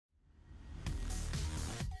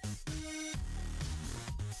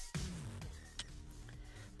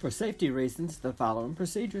For safety reasons, the following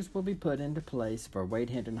procedures will be put into place for Wade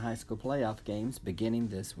Hampton High School playoff games beginning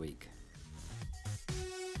this week.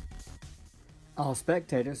 All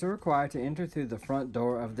spectators are required to enter through the front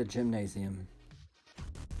door of the gymnasium.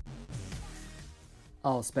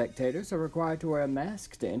 All spectators are required to wear a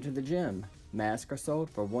mask to enter the gym. Masks are sold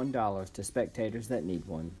for $1 to spectators that need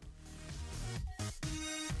one.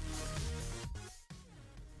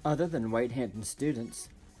 Other than Wade Hampton students,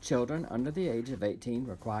 children under the age of 18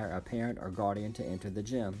 require a parent or guardian to enter the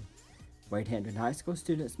gym. Wade Hampton High School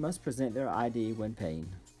students must present their ID when paying.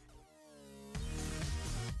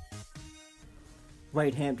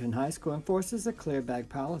 Wade Hampton High School enforces a clear bag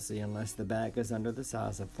policy unless the bag is under the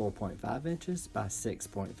size of 4.5 inches by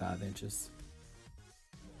 6.5 inches.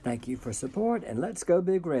 Thank you for support, and let's go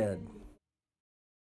Big Red!